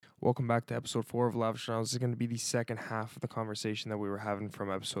Welcome back to episode 4 of Lavish Rounds. This is going to be the second half of the conversation that we were having from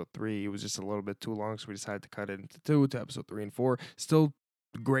episode 3. It was just a little bit too long, so we decided to cut it into 2 to episode 3 and 4. Still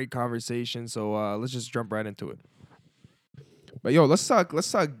great conversation, so let's just jump right into it. But yo, let's talk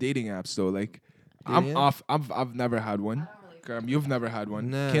dating apps though. Like, Dating I'm off. I've never had one. You've never had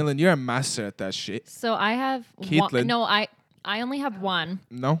one. Nah. Caitlin, you're a master at that shit. So I have Caitlin. one. No, I only have one.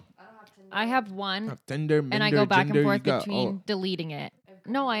 No. I have one, Tinder, and I Minder, go back Ginder, and forth you got- between deleting it.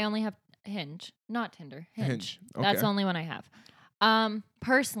 No, I only have Hinge, not Tinder. Hinge. Okay. That's the only one I have.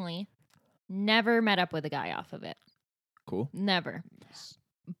 Personally, never met up with a guy off of it. Cool. Never.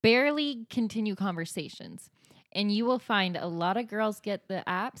 Barely continue conversations. And you will find a lot of girls get the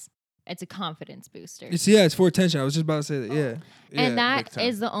apps. It's a confidence booster. It's for attention. I was just about to say that. Yeah. And big that time.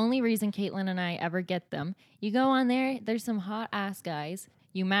 is the only reason Caitlin and I ever get them. You go on there, there's some hot ass guys.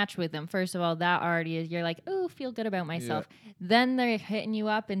 You match with them. First of all, that already is, you're like, ooh, feel good about myself. Then they're hitting you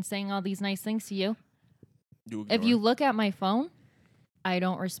up and saying all these nice things to you. If you look at my phone, I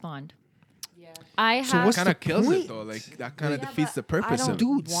don't respond. Yeah. I So have. what's kind of the kills point? it though. Like that kind of Yeah, defeats but the purpose I of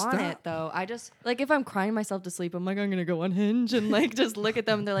don't it. Dude, want stop. it though. I just like if I'm crying myself to sleep, I'm like, I'm gonna go on Hinge and like just look at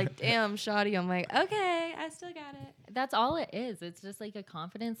them. And they're like, damn, shoddy. I'm like, okay, I still got it. That's all it is. It's just like a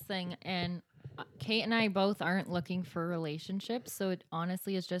confidence thing. And Kate and I both aren't looking for relationships. So it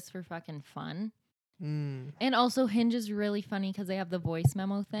honestly is just for fucking fun. And also Hinge is really funny because they have the voice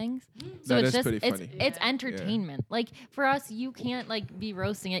memo things. So That it's is just pretty funny. it's entertainment. Like for us, you can't like be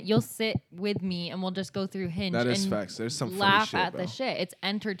roasting it. You'll sit with me and we'll just go through Hinge That is and facts. There's some funny laugh shit, at bro. the shit. It's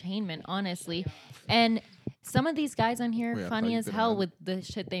entertainment, honestly. And some of these guys on here Oh, yeah, are I funny thought you as did hell have- with the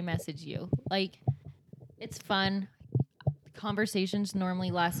shit they message you. Like it's fun. Conversations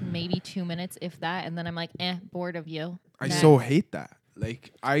normally last maybe 2 minutes, if that, and then I'm like, bored of you. I Next. so hate that.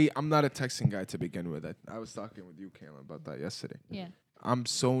 Like I'm not a texting guy to begin with. I was talking with you, Kayla, about that yesterday. Yeah. I'm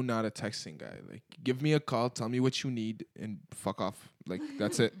so not a texting guy. Like, give me a call, tell me what you need, and fuck off. Like,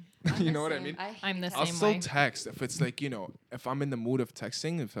 that's it. You know what I mean? I'm the I'll same still way. text if it's like, if I'm in the mood of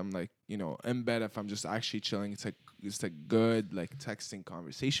texting, if I'm like, in bed, if I'm just actually chilling, it's a good like texting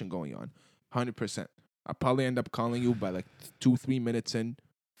conversation going on. 100%. I'll probably end up calling you by like 2-3 minutes in,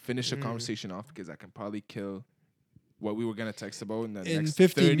 finish the conversation off because I can probably kill what we were gonna text about in the In next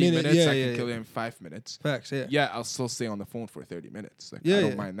 15 30 minutes, minutes. yeah, I yeah, can kill yeah. it in 5 minutes. Facts, yeah. Yeah, I'll still stay on the phone for 30 minutes. Like, Yeah, I don't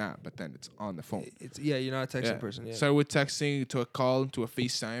yeah. mind that, but then it's on the phone. You're not a texting person. Yeah. Start with texting to a call to a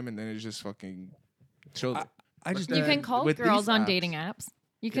FaceTime, and then it's just fucking chill. I just You can call with girls these on apps. dating apps.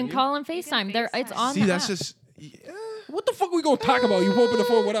 You Can can you? call and can FaceTime. There, it's FaceTime. on See, the that's app. just What the fuck are we gonna talk about? You open the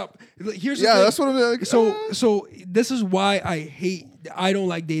phone. What up? Here's the yeah. thing. That's what I'm like. So this is why I don't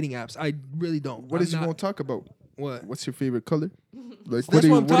like dating apps. I really don't. what I'm is you not- gonna talk about? What? What's your favorite color? Like, That's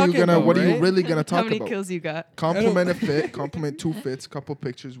what I'm talking about, what are you right? really gonna How talk many about? kills you got? Compliment a fit, compliment 2 fits, couple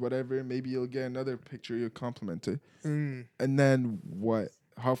pictures, whatever. Maybe you'll get another picture you'll compliment it. And then what?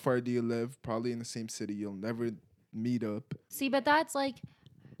 How far do you live? Probably in the same city. You'll never meet up. See, but that's like,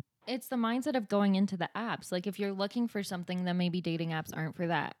 it's the mindset of going into the apps. Like, if you're looking for something, then maybe dating apps aren't for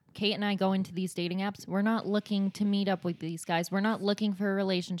that. Kate and I go into these dating apps. We're not looking to meet up with these guys. We're not looking for a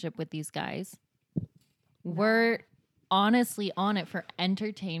relationship with these guys. We're honestly on it for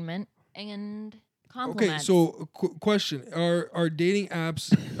entertainment and compliments. Okay, so question: Are dating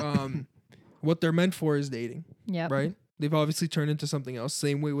apps what they're meant for is dating, Yep. right? They've obviously turned into something else.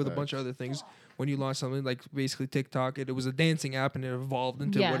 Same way with a bunch of other things. When you launch something like basically TikTok, it was a dancing app and it evolved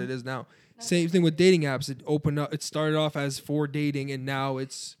into Yeah. what it is now. Same thing with dating apps. It opened up. It started off as for dating, and now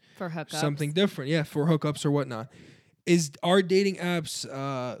it's For hookups. something different. Yeah, for hookups or whatnot. Are dating apps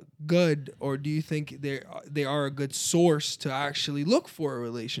good, or do you think they are a good source to actually look for a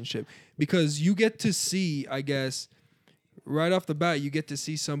relationship? Because you get to see, I guess, right off the bat, you get to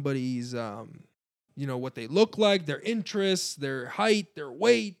see somebody's, what they look like, their interests, their height, their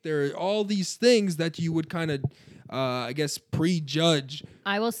weight, their all these things that you would kind of, I guess, prejudge.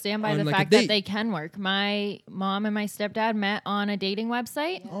 I will stand by on the like a fact date. that they can work. My mom and my stepdad met on a dating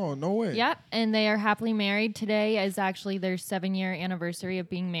website. Oh, no way. Yep, and they are happily married. Today is actually their 7-year anniversary of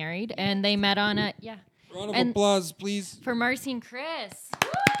being married, and they met on a Round of And- applause, please. for Marcy and Chris.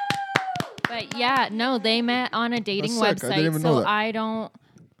 But yeah, no, they met on a dating That's sick. I didn't website, even know so that.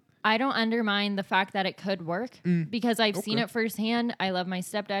 I don't undermine the fact that it could work because I've seen Okay. it firsthand. I love my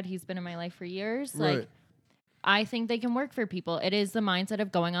stepdad; he's been in my life for years. Right. Like, I think they can work for people. It is the mindset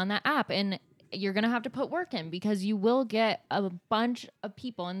of going on that app, and you're gonna have to put work in because you will get a bunch of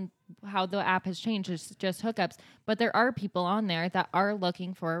people. And how the app has changed is just hookups, but there are people on there that are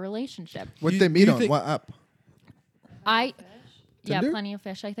looking for a relationship. What You- they meet you on? think- What app? Yeah, Tinder? Plenty of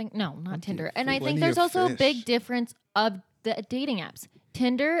Fish, I think. No, not Tinder. And Fish. I think Plenty there's of also a Fish. big difference of the dating apps.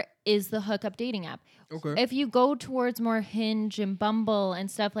 Tinder is the hookup dating app. Okay. If you go towards more Hinge and Bumble and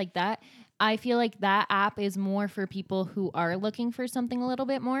stuff like that, I feel like that app is more for people who are looking for something a little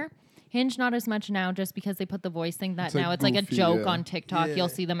bit more. Hinge, not as much now, just because they put the voice thing that It's, like, now it's like a goofy, joke yeah. on TikTok. Yeah. You'll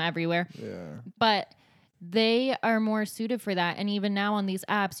see them everywhere. Yeah. But they are more suited for that. And even now on these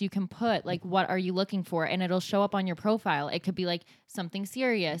apps, you can put like, what are you looking for? And it'll show up on your profile. It could be like something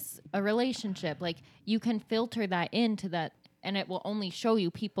serious, a relationship. Like you can filter that into that, and it will only show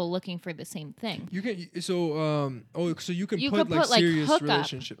you people looking for the same thing. You can so so you can You put could like put, like, serious hookup,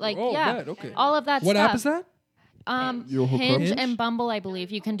 relationship. like, oh, yeah. bad. Okay. All of that What stuff. app is that? Your hookup? Hinge Hinge? and Bumble, I believe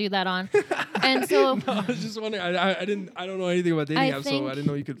you can do that on. And so I was just wondering. I don't know anything about dating I apps, so think I didn't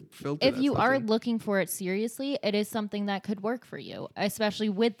know you could filter. if that you stuff are in. looking for it seriously, it is something that could work for you. Especially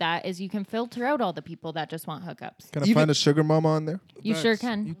with that, is you can filter out all the people that just want hookups. Can I Even- find a sugar mama on there? You sure That's-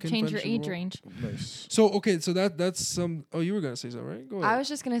 can. you can Change find your sugar age mama. range. Nice. So okay, so that's some. Oh, you were gonna say something, right? Go ahead. I was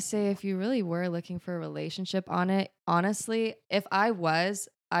just gonna say, if you really were looking for a relationship on it, honestly, if I was,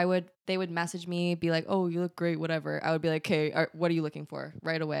 they would message me, be like, "Oh, you look great," whatever. I would be like, "Okay, what are you looking for?"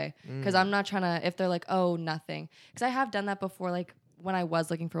 right away, because I'm not trying to. If they're like, "Oh, nothing," because I have done that before, like when I was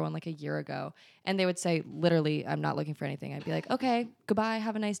looking for one like a year ago, and they would say, "Literally, I'm not looking for anything." I'd be like, "Okay, goodbye,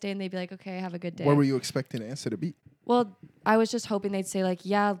 have a nice day," and they'd be like, "Okay, have a good day." What were you expecting the answer to be? Well, I was just hoping they'd say like,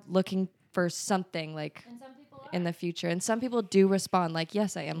 "Yeah, looking for something like in the future," and some people do respond like,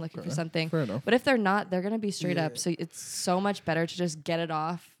 "Yes, I am looking for Okay, something." fair enough. But if they're not, they're gonna be straight Yeah. up. So it's so much better to just get it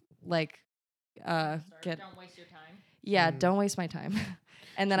off. Like, get Don't waste your time. yeah, don't waste my time.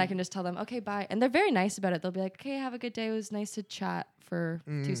 And then I can just tell them, okay, bye. And they're very nice about it. They'll be like, okay, have a good day. It was nice to chat for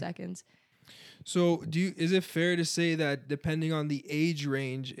 2 seconds. So, is it fair to say that depending on the age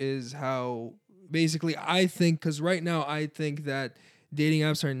range is how basically I think, because right now I think that dating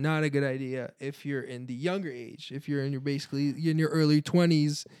apps are not a good idea if you're in the younger age. If you're in your early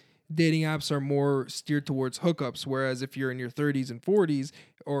 20s, dating apps are more steered towards hookups, whereas if you're in your 30s and 40s,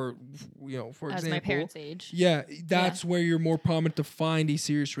 or for As example, my parents' age. yeah, that's where you're more prominent to find a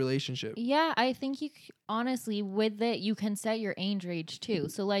serious relationship. Yeah, I think honestly, with it, you can set your age range too.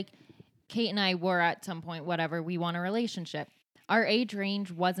 So, like, Kate and I were at some point, whatever, we want a relationship. Our age range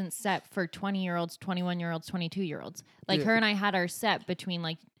wasn't set for 20-year-olds, 21-year-olds, 22-year-olds. Like, Yeah. her and I had our set between,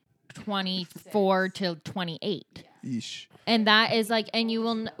 like, 24 to 28. Yeesh. And that is, like, and you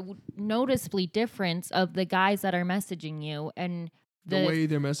will noticeably difference of the guys that are messaging you and The way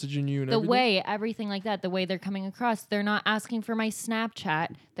they're messaging you and the everything. way everything like that, the way they're coming across. They're not asking for my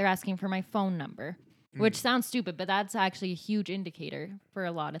Snapchat, they're asking for my phone number, which sounds stupid, but that's actually a huge indicator for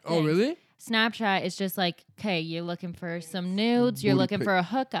a lot of things. Oh, really? Snapchat is just like, okay, you're looking for some nudes, you're Booty looking pic. for a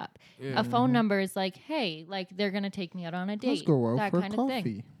hookup. Yeah. A phone number is like, hey, like they're gonna take me out on a date. Let's go out that for kind of thing.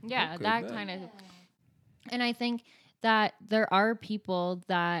 coffee. Yeah, Okay, that bet. kind of. And I think that there are people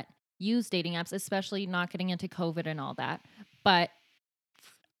that use dating apps, especially not getting into COVID and all that, but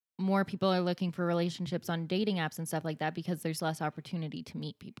more people are looking for relationships on dating apps and stuff like that because there's less opportunity to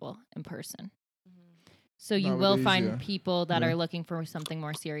meet people in person. So you will Nowadays, find yeah. people that Yeah. are looking for something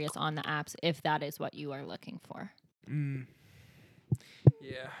more serious on the apps if that is what you are looking for.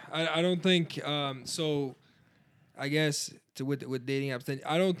 Yeah, I don't think so. I guess with dating apps, then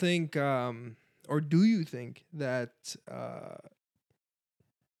I don't think or do you think that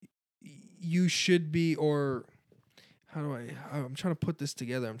you should be, or how do I'm trying to put this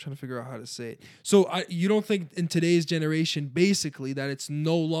together. I'm trying to figure out how to say it. So you don't think in today's generation, basically, that it's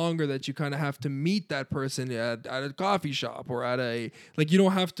no longer that you kind of have to meet that person at a coffee shop or you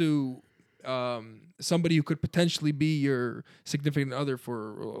don't have to, somebody who could potentially be your significant other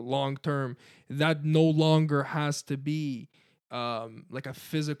for long term, that no longer has to be like a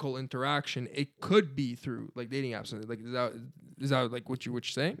physical interaction. It could be through like dating apps. Like, is that like what you're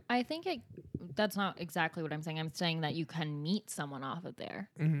saying? I think that's not exactly what I'm saying. I'm saying that you can meet someone off of there.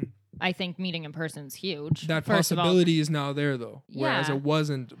 Mm-hmm. I think meeting in person is huge. That First of all, possibility is now there though, whereas Yeah. it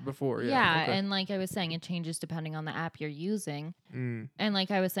wasn't before. yeah, Okay. and like I was saying, it changes depending on the app you're using. Mm. And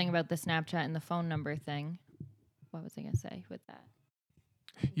like I was saying about the Snapchat and the phone number thing. What was I gonna say with that?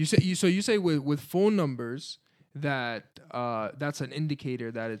 You say with phone numbers that that's an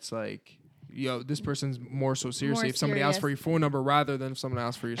indicator that it's like, this person's more so seriously More if somebody asks for serious. your phone number rather than if someone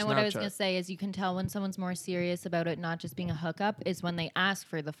asks for your And Snapchat. what I was gonna say is you can tell when someone's more serious about it not just being a hookup is when they ask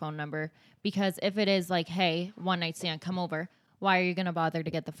for the phone number. Because if it is like, hey, one night stand, come over, why are you gonna bother to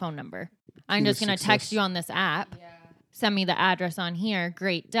get the phone number? I'm See the just gonna text success. you on this app. Send me the address on here.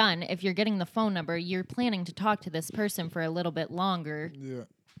 Great, done. If you're getting the phone number, you're planning to talk to this person for a little bit longer. Yeah.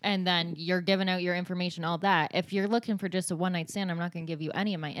 And then you're giving out your information, all that. If you're looking for just a one night stand, I'm not going to give you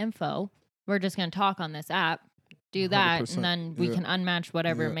any of my info. We're just going to talk on this app. do that, 100%. and then we Yeah. can unmatch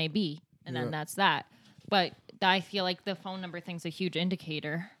whatever Yeah. it may be, and Yeah. then that's that. But I feel like the phone number thing's a huge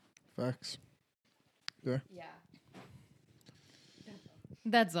indicator. Facts. Yeah. Yeah.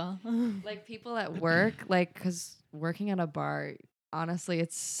 That's all. Like people at work, like, because working at a bar, honestly,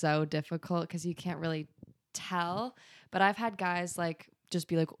 it's so difficult because you can't really tell. But I've had guys like just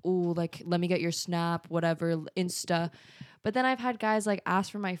be like, "Oh, like let me get your Snap, whatever, Insta." But then I've had guys like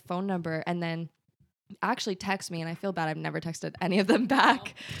ask for my phone number and then actually text me, and I feel bad. I've never texted any of them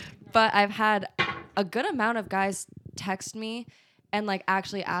back, but I've had a good amount of guys text me and like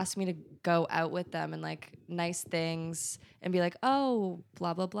actually ask me to go out with them and like nice things and be like, "Oh,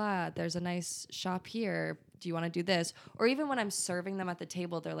 blah blah blah, there's a nice shop here, do you want to do this?" Or even when I'm serving them at the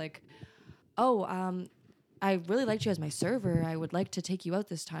table, they're like, "Oh, I really liked you as my server, I would like to take you out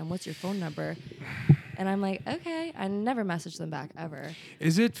this time, what's your phone number?" And I'm like, "Okay." I never message them back ever.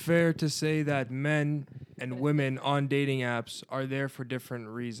 Is it fair to say that men and women on dating apps are there for different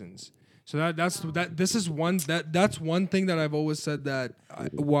reasons? So that's one thing that I've always said that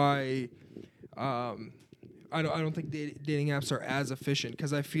why I don't think dating apps are as efficient,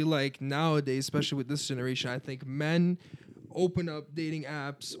 because I feel like nowadays, especially with this generation, I think men open up dating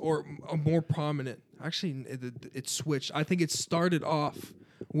apps or are more prominent. Actually, it switched. I think it started off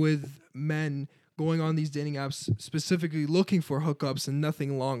with men going on these dating apps specifically looking for hookups and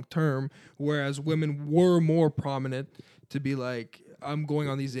nothing long term, whereas women were more prominent to be like, I'm going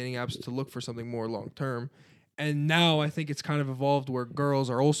on these dating apps to look for something more long term. And now I think it's kind of evolved where girls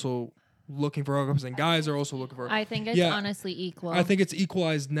are also looking for hookups and guys are also looking for. I think it's Yeah. honestly equal. I think it's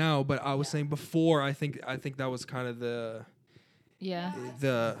equalized now, but I was saying before, I think that was kind of the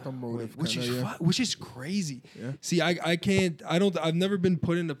motive which kinda, is yeah. which is crazy. Yeah. See, I can't, I've never been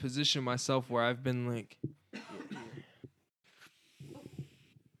put in a position myself where I've been like,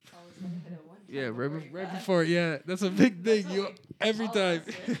 yeah, right before, yeah, that's a big thing. You every time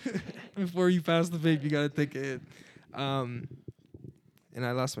before you pass the vape, you gotta take a hit. And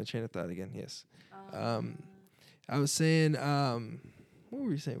I lost my train of thought again. Yes, I was saying, what were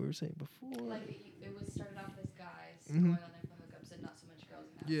we saying? We were saying before. Like it was started off as guys Mhm. going on there for hookups and not so much girls.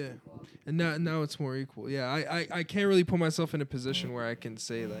 And now Yeah. it's equal. And now it's more equal. Yeah, I can't really put myself in a position where I can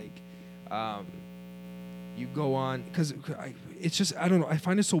say like, you go on, because it's just, I don't know, I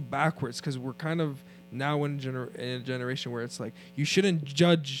find it so backwards because we're kind of now in a generation where it's like you shouldn't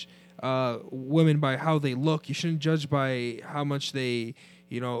judge women by how they look. You shouldn't judge by how much they,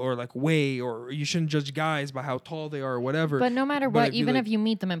 or like weigh, or you shouldn't judge guys by how tall they are or whatever. But no matter But what, I feel even like if you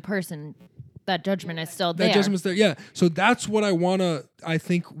meet them in person, that judgment is still there. that judgment's there, yeah. So that's what I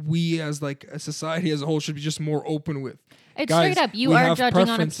think we as like a society as a whole should be just more open with. It's Guys, straight up, you we are have judging on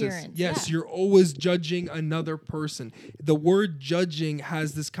preferences. appearance. Yes, Yeah. you're always judging another person. The word judging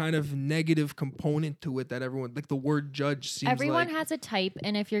has this kind of negative component to it that everyone, like the word judge seems Everyone like. has a type,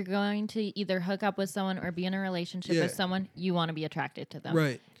 and if you're going to either hook up with someone or be in a relationship Yeah. with someone, you want to be attracted to them.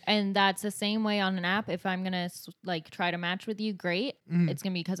 Right. And that's the same way on an app. If I'm gonna like try to match with you, great. It's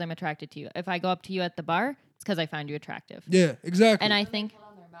gonna be because I'm attracted to you. If I go up to you at the bar, it's because I find you attractive. Yeah, exactly. And I think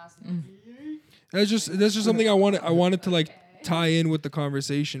That's just something I wanted to like tie in with the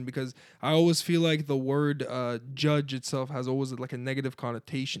conversation, because I always feel like the word judge itself has always like a negative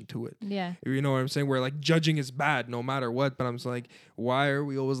connotation to it. yeah. You know what I'm saying? Where like judging is bad no matter what, but I'm just like, why are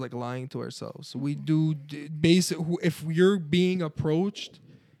we always like lying to ourselves? We do if you're being approached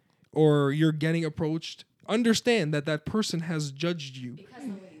or you're getting approached, understand that person has judged you.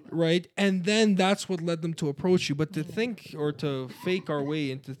 Right, and then that's what led them to approach you. But to think or to fake our way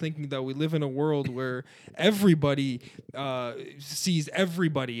into thinking that we live in a world where everybody sees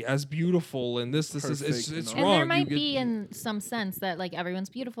everybody as beautiful and this is Perfect, it's you know? And wrong. there might You be in some sense that like everyone's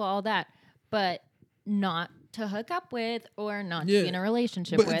beautiful, all that, but not to hook up with or not to Yeah. be in a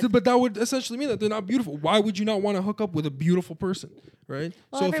relationship with. but that would essentially mean that they're not beautiful. Why would you not want to hook up with a beautiful person, right?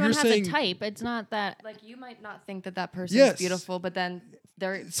 Well, so if everyone you're has saying a type. It's not that. Like you might not think that person Yes. is beautiful, but then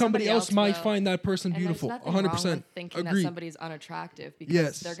somebody else might will. find that person And beautiful, there's nothing wrong 100%. with thinking Agreed. that somebody's unattractive because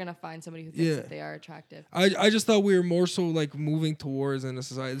Yes. they're gonna find somebody who thinks Yeah. that they are attractive. I just thought we were more so like moving towards in a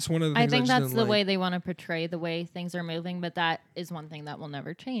society. It's one of the I things think just that's didn't the like. way they want to portray the way things are moving, but that is one thing that will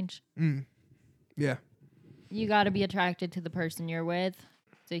never change. Yeah. You got to be attracted to the person you're with.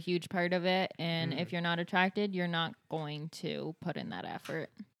 It's a huge part of it. And if you're not attracted, you're not going to put in that effort.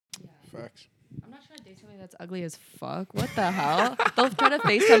 Facts. I'm not trying to date somebody that's ugly as fuck. What the hell? They'll try to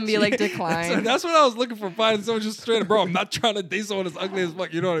FaceTime and be like, decline. That's what I was looking for. Finding someone just straight up, bro. I'm not trying to date someone as ugly as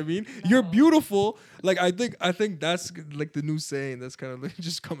fuck. You know what I mean? You're beautiful. Like I think that's like the new saying. That's kind of like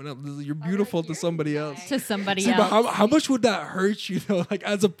just coming up. You're beautiful to somebody else. To somebody See, else. but how much would that hurt you though? Like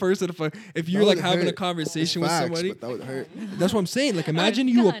as a person, if you're That like would having a hurt. conversation with Facts, somebody, but that would hurt. that's what I'm saying. Like imagine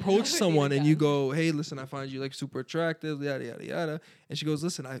you done. approach I would someone be and you done. go, "Hey, listen, I find you like super attractive, yada yada yada," and she goes,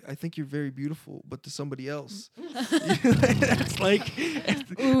 "Listen, I think you're very beautiful, but to somebody else." It's like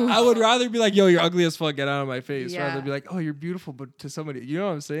I would rather be like, "Yo, you're ugly as fuck, get out of my face," rather Yeah. than be like, "Oh, you're beautiful, but to somebody." You know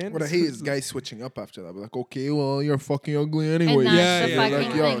what I'm saying? What I hate is guys switching up after that. Be like, okay, well, you're fucking ugly anyway. that's Yeah, the yeah, fucking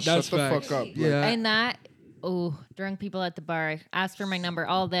like, yo, thing. shut That's the facts. fuck up. Like, Yeah. And that, drunk people at the bar ask for my number,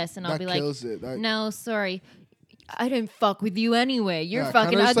 all this, and I'll that be like, kills it. That, no, sorry. I didn't fuck with you anyway. You're yeah, fucking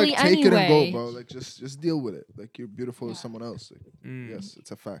kinda just, ugly like, take anyway. it and go, bro. Like just deal with it. Like you're beautiful as someone else. Like, yes,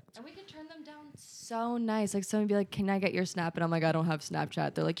 it's a fact. And we can turn them down so nice. Like someone be like, "Can I get your snap?" And I'm like, "I don't have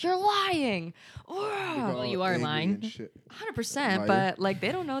Snapchat." They're like, "You're lying." Well, you are lying. 100%, Liar. but like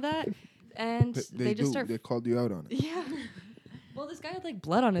they don't know that, and they just do. start. They called you out on it. Yeah. Well, this guy had like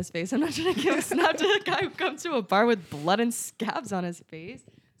blood on his face. I'm not trying to give a snap to a guy who comes to a bar with blood and scabs on his face.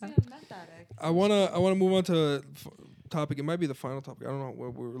 He's like a meth addict. I wanna move on to a topic. It might be the final topic. I don't know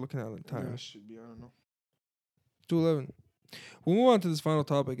what we're looking at in time. Yeah, should be. I don't know. 2:11. We'll move on to this final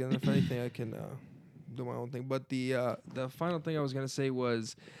topic, and if anything, I can do my own thing. But the final thing I was gonna say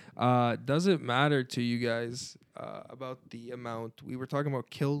was, does it matter to you guys about the amount? We were talking about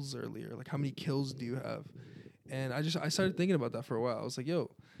kills earlier. Like, how many kills do you have? And I started thinking about that for a while. I was like, yo,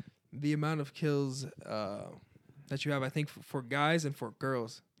 the amount of kills that you have, I think for guys and for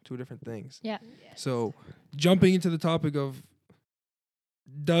girls, two different things. Yeah. So jumping into the topic of,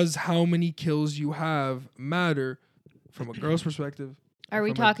 does how many kills you have matter from a girl's perspective? Are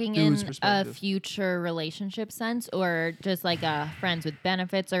we from a talking in dude's a perspective? future relationship sense, or just like friends with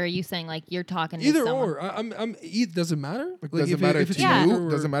benefits, or are you saying like you're talking to Either someone? or. Does it matter? Like, Like, does it if matter if it's to Yeah. you? or-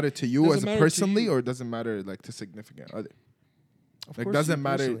 Does it matter to you Does as it a matter to personally, you? or does it matter like to significant other? Of Like, course does you it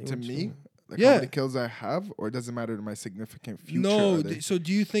matter personally, to what you me? mean. Like Yeah. how many kills I have, or does it matter to my significant future? No. other? So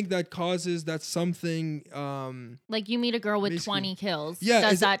do you think that causes that something? Like you meet a girl with Basically. 20 kills. Yeah,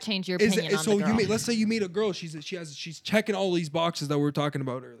 Does is it- that change your opinion on so the girl? let's say you meet a girl. She's checking all these boxes that we were talking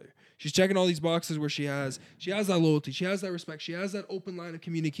about earlier. She's checking all these boxes where she has that loyalty, she has that respect, she has that open line of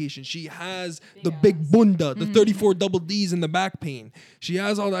communication, she has the big bunda, the 34 double D's and the back pain. She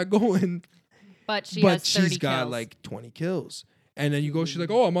has all that going, but she but has 30 she's got kills. like 20 kills. And then you go, she's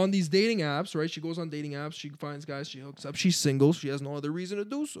like, oh, I'm on these dating apps, right? She goes on dating apps, she finds guys, she hooks up, she's single, she has no other reason to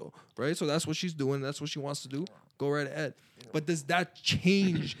do so, right? So that's what she's doing, that's what she wants to do. Go right ahead. But does that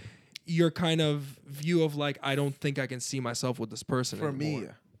change your kind of view of like, I don't think I can see myself with this person For me, anymore?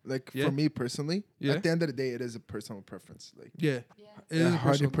 yeah. Like Yeah? for me personally, Yeah? at the end of the day, it is a personal preference. Like Yeah. It is a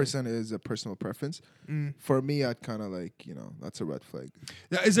personal 100% is a personal preference. thing. For me, I'd kind of like, that's a red flag.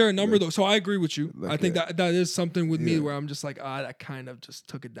 Yeah, is there a number Like- though? So I agree with you. like I think that is something with me Yeah. where I'm just like, that kind of just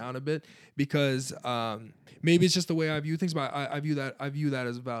took it down a bit because maybe it's just the way I view things, but I view that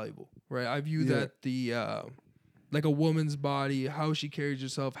as valuable, right? I view Yeah. that the like a woman's body, how she carries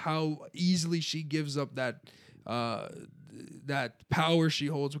herself, how easily she gives up that power she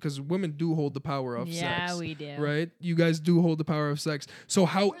holds, because women do hold the power of yeah, sex. we do. Right? You guys do hold the power of sex. So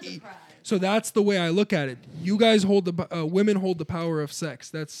so that's the way I look at it. You guys hold women hold the power of sex.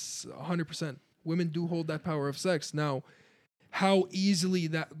 That's 100%. Women do hold that power of sex. Now, how easily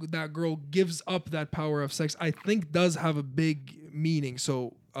that girl gives up that power of sex, I think does have a big meaning.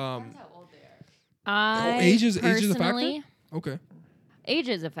 So, age is a factor? personally- okay. Age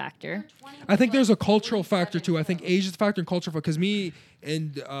is a factor. I think there's a cultural factor too. I think age is a factor and culture, because me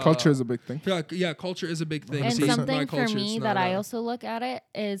and Culture is a big thing. yeah, culture is a big thing. And See, my something for culture, me it's that not, I also look at it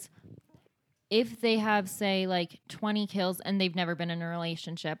is if they have, say, like 20 kills and they've never been in a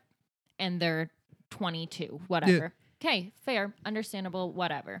relationship and they're 22, whatever. Okay, fair, understandable,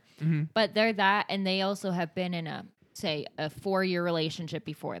 whatever. Mhm. But they're that, and they also have been in a 4-year relationship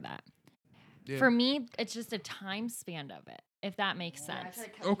before that. Yeah. For me, it's just a time span of it, if that makes sense.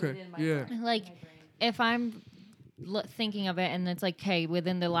 Okay, yeah. Like, if I'm thinking of it and it's like, okay,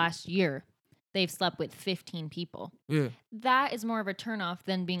 within the last year, they've slept with 15 people. Yeah. That is more of a turnoff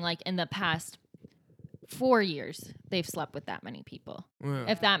than being like, in the past 4 years, they've slept with that many people, Yeah.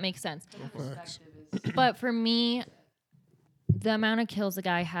 if that makes sense. Facts. But for me, the amount of kills a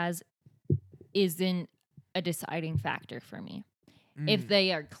guy has isn't a deciding factor for me. If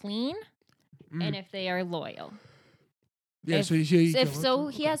they are clean and if they are loyal. Yeah, if- so If so,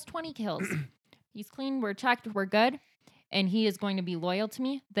 he has 20 kills. He's clean, we're checked, we're good. and he is going to be loyal to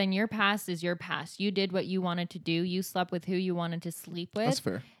me, then your past is your past. You did what you wanted to do. You slept with who you wanted to sleep with. That's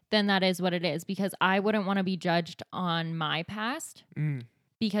fair. Then that is what it is, because I wouldn't want to be judged on my past.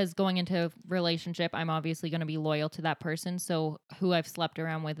 Because going into a relationship, I'm obviously going to be loyal to that person. So who I've slept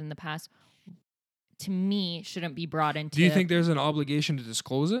around with in the past, to me, shouldn't be brought into. Do you think there's an obligation to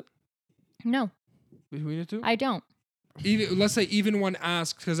disclose it No, between the two? I don't. Even, let's say even when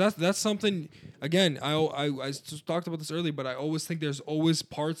asked, because that's something. Again, I just talked about this earlier, but I always think there's always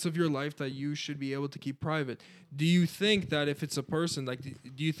parts of your life that you should be able to keep private. Do you think that if it's a person, like,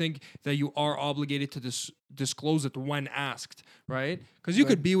 do you think that you are obligated to disclose it when asked, right? Because you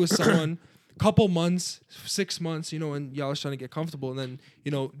could be with someone couple months, 6 months, and y'all are trying to get comfortable, and then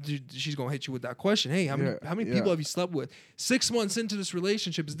she's gonna hit you with that question. Hey, how many people have you slept with? 6 months into this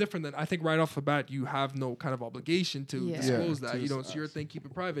relationship is different than, I think, right off the bat you have no kind of obligation to disclose that. It's your thing, keep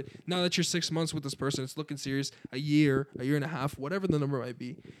it private. Now that you're 6 months with this person, it's looking serious. A year and a half, whatever the number might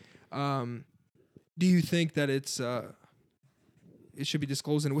be. Do you think that it should be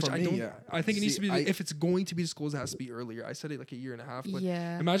disclosed, in which For I me, don't. yeah. I think it needs to be. See, if it's going to be disclosed, it has to be earlier. I said it like a year and a half. But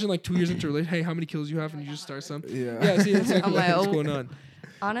Yeah. imagine like 2 years into a relationship. Hey, how many kills you have, and you just start some. Yeah. See, that's exactly I'm like, what's oh. going on.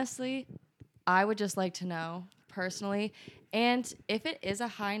 Honestly, I would just like to know personally. And if it is a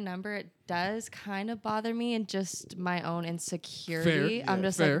high number, it does kind of bother me and just my own insecurity. I'm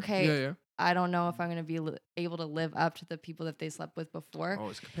just Fair. like, okay, Yeah. I don't know if I'm going to be able to live up to the people that they slept with before. Oh,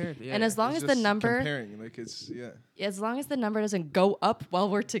 it's compared. Yeah. And as long as the number, Comparing, like it's as long as the number doesn't go up while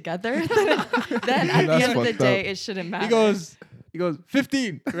we're together, then at the end of the fucked day, up. it shouldn't matter. he goes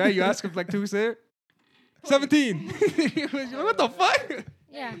 15, right? You ask him like 2 say 17. What the fuck?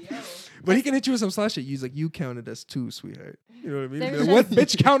 Yeah. But he can hit you with some slash shit. He's like, you counted as 2, sweetheart. You know what I mean? There's What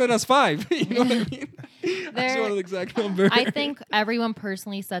bitch counted as 5? You know what I mean? I just There- want the exact number. I think everyone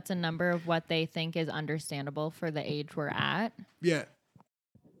personally sets a number of what they think is understandable for the age we're at. Yeah.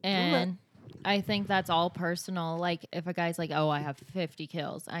 And I think that's all personal. Like, if a guy's like, oh, I have 50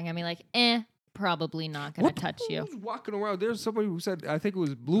 kills, I'm going to be like, probably not going to touch you. Who's walking around? There's somebody who said, I think it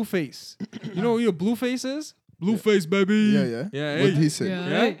was Blueface. You know who Blueface is? Blueface, baby. Yeah. Yeah. What did he say?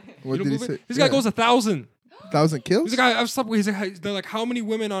 Yeah. What You did know he Blueface? say? This guy goes 1,000. 1,000 kills? He's a guy I've slept with. They're like, how many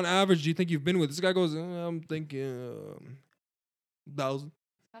women on average do you think you've been with? This guy goes, I'm thinking 1,000.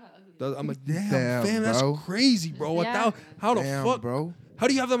 I'm like, damn, fam, that's bro. crazy, bro. Yeah. How the Damn, fuck, bro. How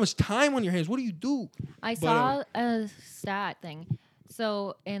do you have that much time on your hands? What do you do? I But, saw a stat thing.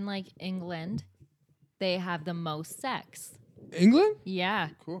 So, in like England, they have the most sex. England? Yeah.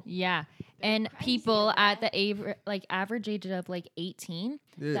 Cool. Yeah. And people at the average age of like 18,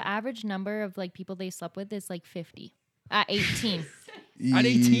 Yeah. the average number of like people they slept with is like 50 at 18. At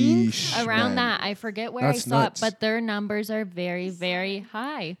 18? Yeesh, Around man. that, I forget where That's I saw nuts. it, but their numbers are very, very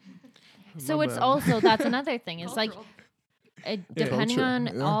high. So My it's bad. also, that's another thing. It's like, depending Culture, on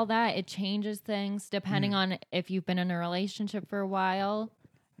yeah. all that, it changes things. Depending on if you've been in a relationship for a while,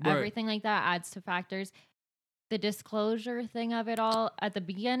 Right. everything like that adds to factors. The disclosure thing of it all, at the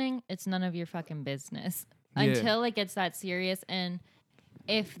beginning, it's none of your fucking business Yeah. until it gets that serious. And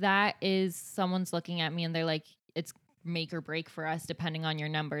if that is someone's looking at me and they're like, it's make or break for us, depending on your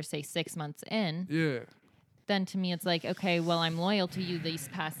number, say 6 months in, Yeah. then to me, it's like, okay, well, I'm loyal to you these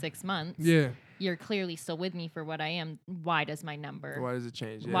past 6 months. Yeah. You're clearly still with me for what I am. Why does my number? Why does it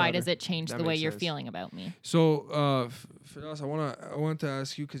change? Yeah. Why does it change That the way makes you're sense. feeling about me? So, Firas, I want to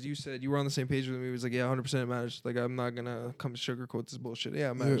ask you, because you said you were on the same page with me. It was like, yeah, 100% it matters. Like, I'm not gonna come sugarcoat this bullshit.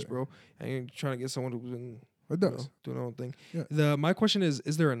 Yeah, it matters, Yeah. bro. I ain't trying to get someone who's been It does. doing their own thing. Yeah. My question is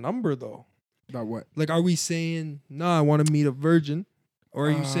there a number though? About what? Like, are we saying, nah, I want to meet a virgin, or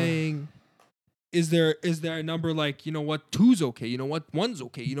are you saying, is there a number, like, you know what, 2's okay, you know what, 1's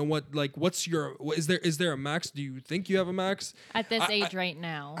okay, you know what, like, what's your, is there a max? Do you think you have a max? At this I- age right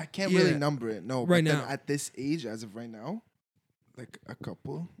now. I can't Yeah. really number it. No. Right but then now. at this age, as of right now, like a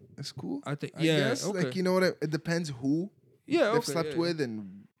couple is cool. I think, I yeah, guess. okay. Like, you know what? It depends who Yeah, they've okay, slept yeah, with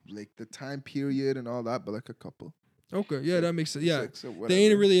and like the time period and all that, but like a couple. Okay, yeah, that makes sense. Yeah, 6 or they ain't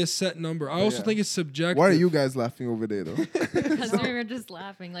whatever. really a set number. I also yeah. think it's subjective. Why are you guys laughing over there though? Because we were just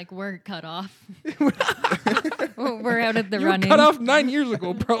laughing, like we're cut off. We're out of the You were running. cut off 9 years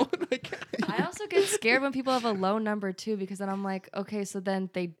ago, bro. Like, I also get scared when people have a low number too, because then I'm like, okay, so then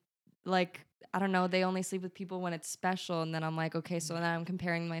they like I don't know, they only sleep with people when it's special, and then I'm like, okay, so then I'm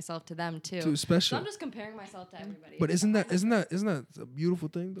comparing myself to them too. Too So special. I'm just comparing myself to everybody. But isn't that a beautiful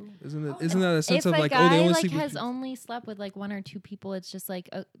thing though? Isn't that a sense If of a like, guy oh, they only like sleep with has people? only slept with like one or two people, it's just like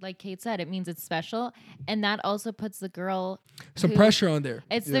Kate said, it means it's special, and that also puts the girl Some who- pressure on there.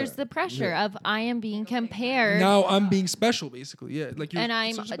 It's Yeah. there's the pressure of I am being compared. Now I'm being special, basically. Yeah, like you're. And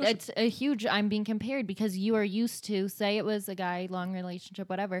I'm so special. it's a huge I'm being compared because you are used to, say it was a guy, long relationship,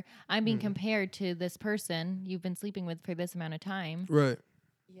 whatever, I'm being compared to this person you've been sleeping with for this amount of time. Right.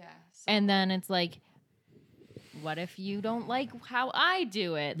 Yeah. So And then it's like, what if you don't like how I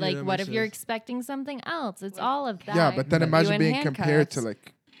do it? Yeah, Like, that what makes if you're sense. expecting something else? It's all of that. Yeah, but then Put you imagine in being compared to handcuffs.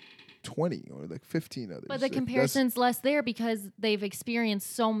 like 20 or like 15 others. But the Like, comparison's less there because they've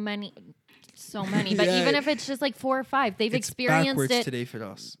experienced so many. But Yeah. even if it's just like 4 or 5, they've It's experienced backwards it. today for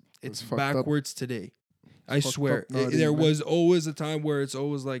us. It's fucked up. backwards today. I fucked swear. up nowadays, There man. was always a time where it's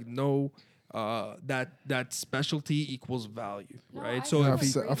always like no, that specialty equals value, No, right? I So still if I've he,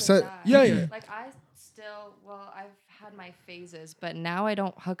 said- agree I've with said- that. Yeah, yeah. Like I still, well, I've had my phases, but now I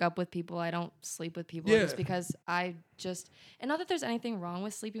don't hook up with people. I don't sleep with people Yeah. just because I just, and not that there's anything wrong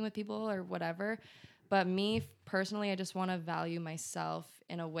with sleeping with people or whatever, but me personally, I just want to value myself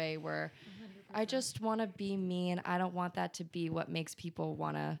in a way where I just want to be me, and I don't want that to be what makes people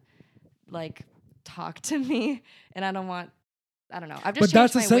want to like talk to me, and I don't want. I don't know. I've just but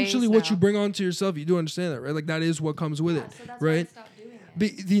that's changed my essentially ways what you now. bring onto yourself. You do understand that, right? Like that is what comes with Yeah, it, so that's why I right? stopped doing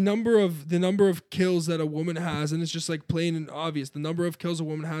it. The number of kills that a woman has, and it's just like plain and obvious. The number of kills a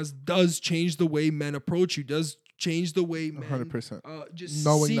woman has does change the way men approach you. Does change the way men 100%. just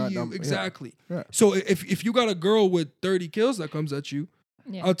Knowing see that you number, yeah. exactly. Yeah. So if you got a girl with 30 kills that comes at you,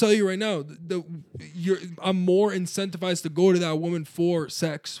 Yeah. I'll tell you right now, I'm more incentivized to go to that woman for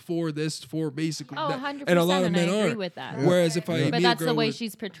sex, for this, for basically. Oh, that. 100%. And a lot of men I agree aren't. with that. Yeah. Whereas if I But meet that's a the girl way with,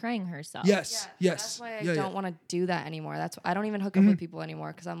 she's portraying herself. yes, Yeah, yes, That's why I yeah, don't want to do that anymore. That's I don't even hook up with people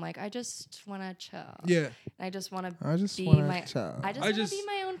anymore because I'm like, I just want to chill. yeah. I just want to I just be want my. to chill. I just I want to just- be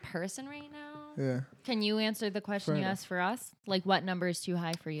my own person right now. Yeah. Can you answer the question Fair you enough. asked for us? Like, what number is too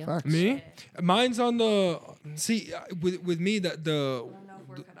high for you? Facts. Me, mine's on the with me that I don't know if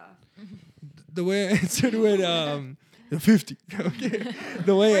we're cut off. the way I answered with 50. Okay.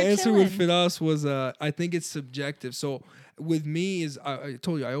 The way I We're answered with chilling. Fidas was I think it's subjective. So with me is I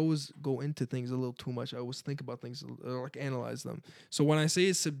told you I always go into things a little too much. I always think about things like analyze them. So when I say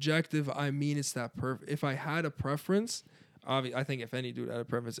it's subjective, I mean it's that if I had a preference, I think if any dude had a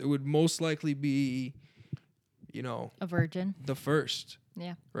preference, it would most likely be, A virgin. the first.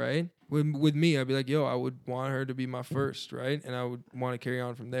 Yeah. Right? With me, I'd be like, yo, I would want her to be my first, right? And I would want to carry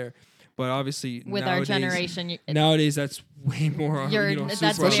on from there. But obviously, With nowadays, our generation, nowadays that's way more. You're- super that's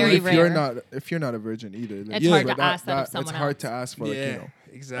hard. very Especially if rare. if you're not a virgin either. Like, It's hard but to ask that of It's someone hard else. to ask for, like, Yeah,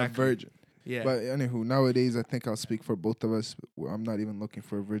 a exactly. virgin. Yeah. But anywho, nowadays I think I'll speak for both of us. I'm not even looking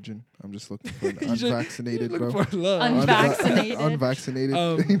for a virgin. I'm just looking for an You just- unvaccinated, Looking bro. for love. Unvaccinated. Unvaccinated.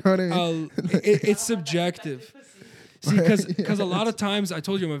 Um, You know what I mean? It's subjective. See, because a lot of times I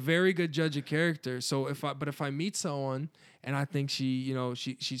told you I'm a very good judge of character. So if I meet someone and I think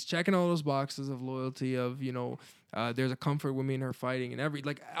she's checking all those boxes of loyalty, of there's a comfort with me and her fighting,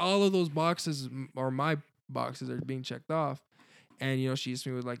 and all of those boxes are my boxes are being checked off, and she hits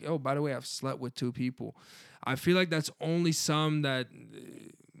me with like, oh, by the way, I've slept with 2 people. I feel like that's only some that.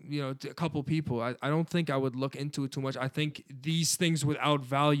 A couple people. I don't think I would look into it too much. I think these things would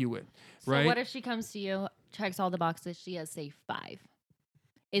outvalue it, So right? what if she comes to you, checks all the boxes, she has, say, 5?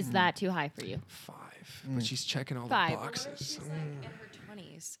 Is that too high for you? 5, but she's checking all 5. the Well, what What if boxes. she's like in her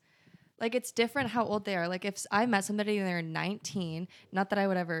 20s? Like, it's different how old they are. Like, if I met somebody and they're 19, not that I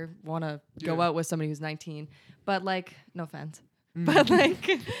would ever want to go Yeah. out with somebody who's 19, but like, no offense, but like,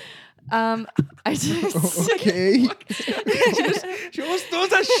 I just Okay. She always throws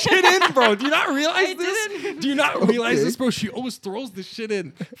that shit in, bro. Do you not realize this? Do you not realize Okay. this, bro? She always throws the shit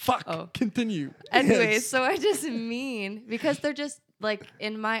in. Fuck. Oh. Continue. Anyways, Yes. so I just mean because they're just like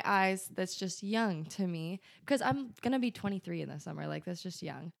in my eyes, that's just young to me. Because I'm gonna be 23 in the summer. Like that's just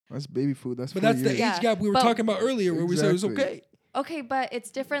young. That's baby food. That's But 4 that's the age years. Yeah, gap we were but- talking about earlier, where we said it was Exactly. okay. Okay, but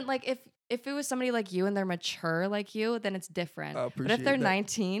it's different. Like if it was somebody like you and they're mature like you, then it's different. I But if appreciate they're that.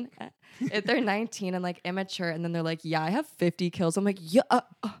 19, if they're 19 and like immature, and then they're like, yeah, I have 50 kills. I'm like, yeah.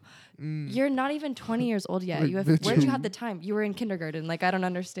 You're not even 20 years old yet. Like, You have bitch, where'd you you- have the time? You were in kindergarten. Like I don't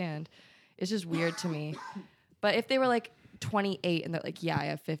understand. It's just weird to me. But if they were like 28 and they're like, yeah, I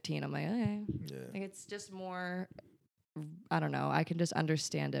have 15, I'm like, okay. Yeah, Like it's just more. I don't know. I can just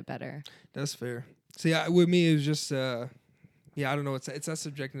understand it better. that's fair. See, with me, it was just Yeah, I don't know. It's that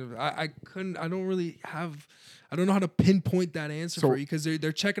subjective. I couldn't. I don't really have. I don't know how to pinpoint that answer So- for you because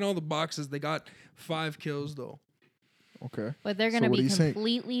they're checking all the boxes. They got 5 kills though. Okay. But they're So gonna what are be you saying?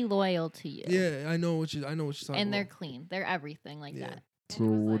 completely loyal to you. Yeah, I know what you're talking And they're about. clean. They're everything like Yeah. that. So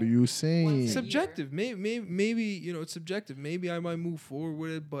what are you saying? Subjective. Maybe it's subjective. Maybe I might move forward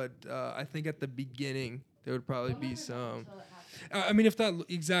with it, but I think at the beginning there would probably be some. I mean, if that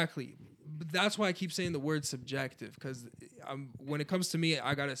exactly. But that's why I keep saying the word subjective because when it comes to me,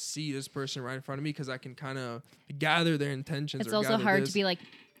 I gotta see this person right in front of me because I can kind of gather their intentions. It's or also gather hard this. to be like,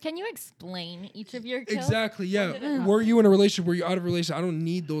 can you explain each of your kills? Exactly. Yeah. Were you in a relationship? Were you out of a relationship? I don't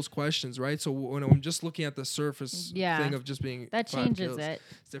need those questions, right? So when I'm just looking at the surface Yeah. thing of just being That 5 changes kills, it.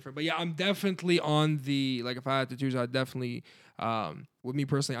 it's different. But yeah, I'm definitely on the like. If I had to choose, I'd definitely. With me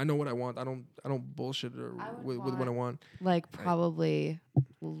personally, I know what I want. I don't bullshit or with what I want. Like probably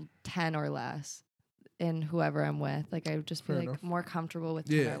 10 or less in whoever I'm with. Like I would just be Fair like enough. more comfortable with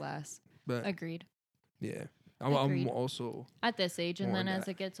 10 Yeah. or less. But Agreed. yeah, I'm Agreed. also At this age, and More then than as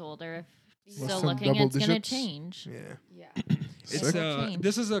that. it gets older, if Less still than looking, double it's gonna digits? change. yeah. Yeah. It's Sick. Change.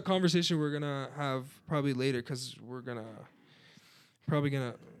 this is a conversation we're gonna have probably later because we're probably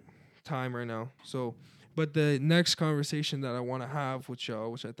gonna time right now. So, but the next conversation that I want to have with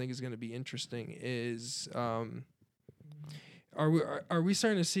y'all, which I think is gonna be interesting, is are we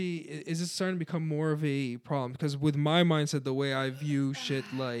starting to see? Is it starting to become more of a problem? Because with my mindset, the way I view shit,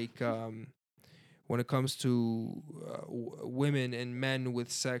 like when it comes to women and men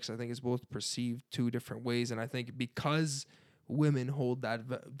with sex, I think it's both perceived 2 different ways, and I think because women hold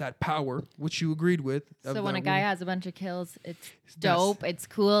that power, which you agreed with. of So when that a guy woman- has a bunch of kills, it's That's- dope. It's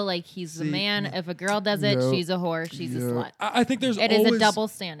cool. Like he's the See, man. yeah. If a girl does it, Yeah. she's a whore. She's a Yeah. slut. I think there's It is always a double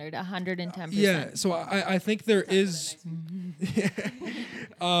standard, 110%. Yeah, so I think there is.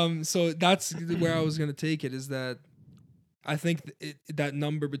 So that's where I was gonna take it. Is that I think that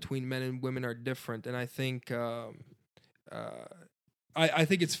number between men and women are different, and I think I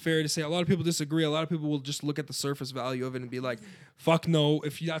think it's fair to say a lot of people disagree. A lot of people will just look at the surface value of it and be like, "Fuck no!"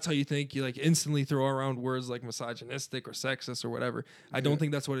 If that's how you think, you like instantly throw around words like misogynistic or sexist or whatever. I don't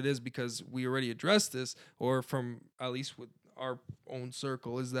think that's what it is because we already addressed this, or from at least with our own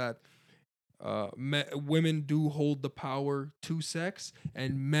circle, is that women do hold the power to sex,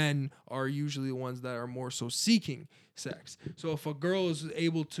 and men are usually the ones that are more so seeking sex. So if a girl is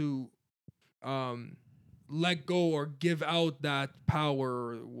able to let go or give out that power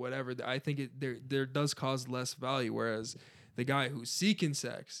or whatever, I think there does cause less value. Whereas the guy who's seeking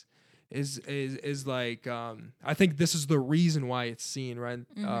sex is like I think this is the reason why it's seen, right?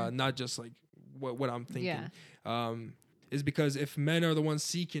 Not just like what I'm thinking. Yeah. Is because if men are the ones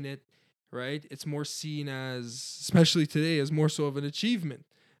seeking it, right? It's more seen as, especially today, as more so of an achievement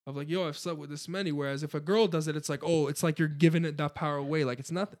of like, yo, I've slept with this many. Whereas if a girl does it, it's like, oh, it's like you're giving it that power away, like it's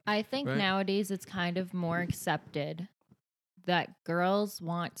nothing. I think Right. nowadays it's kind of more accepted that girls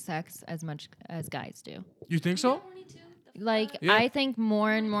want sex as much as guys do. You think so? Like, Yeah. I think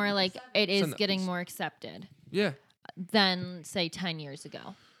more and more like it is no- getting more accepted Yeah. than say 10 years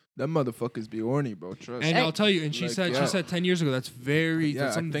ago. Them motherfuckers be horny, bro. Trust. And I'll tell you, and she Like, said yeah. 10 years ago. That's very yeah, I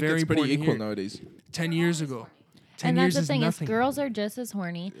that's think something very it's pretty important equal here. nowadays. 10 years ago. 10 And years that's the is thing nothing. is girls are just as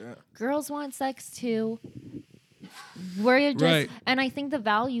horny. Yeah. Girls want sex too. We're just Right. and I think the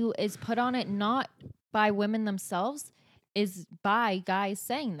value is put on it not by women themselves, is by guys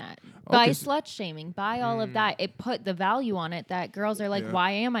saying that. By Okay. slut shaming, by all of that. It put the value on it that girls are like, Yeah.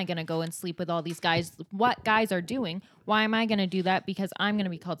 why am I gonna go and sleep with all these guys? What guys are doing? Why am I gonna do that? Because I'm gonna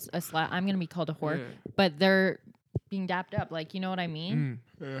be called a slut, I'm gonna be called a whore. Yeah. But they're being dapped up, like, you know what I mean?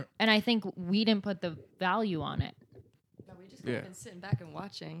 Yeah. And I think we didn't put the value on it. No, we just Yeah. been sitting back and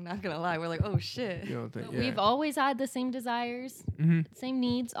watching. Not gonna lie, we're like, oh shit. You don't think? We've always had the same desires, same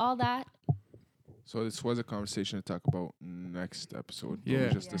needs, all that. So this was a conversation to talk about next episode. but Yeah.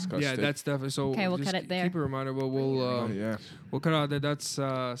 we just discussed Yeah, it. that's definitely so. Okay, we'll just cut it there. Keep a reminder. We'll yeah. we'll cut out that. That's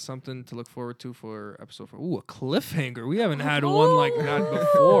something to look forward to for episode 4. Ooh, a cliffhanger. We haven't had one like that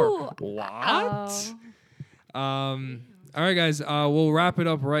before. What? All right, guys. We'll wrap it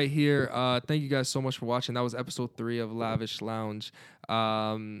up right here. Thank you guys so much for watching. That was episode 3 of Lavish Lounge.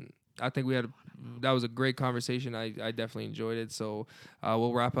 I think that was a great conversation. I definitely enjoyed it. So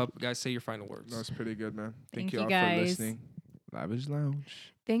we'll wrap up. Guys, say your final words. That was pretty good, man. Thank you you all guys. for listening. Lavish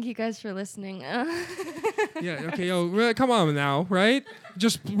Lounge. Thank you guys for listening. Yeah. Okay. Yo, come on now. Right?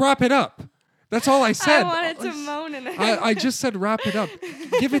 Just wrap it up. That's all I said. I wanted to moan and I just said wrap it up.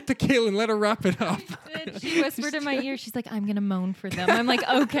 Give it to Kaylin. Let her wrap it up. She whispered in my ear, she's like, I'm going to moan for them. I'm like,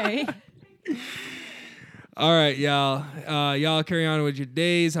 okay. All right, y'all. Y'all carry on with your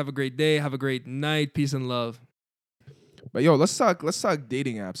days. Have a great day. Have a great night. Peace and love. But yo, let's talk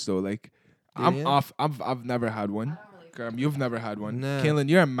dating apps though. Like, Dating I'm apps? off. I've never had one. You've never had one. Nah. Kaylin,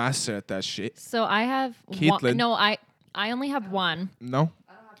 you're a master at that shit. So I have Caitlin. one. No, I only have one. No,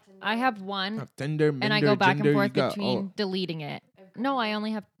 I have one, Tinder, and I Minder, go back Ginder, and forth you got- between deleting it. No, I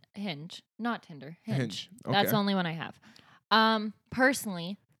only have Hinge, not Tinder. Hinge. Hinge. That's the Okay. only one I have.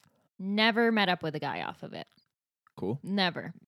 Personally, never met up with a guy off of it. Cool. Never.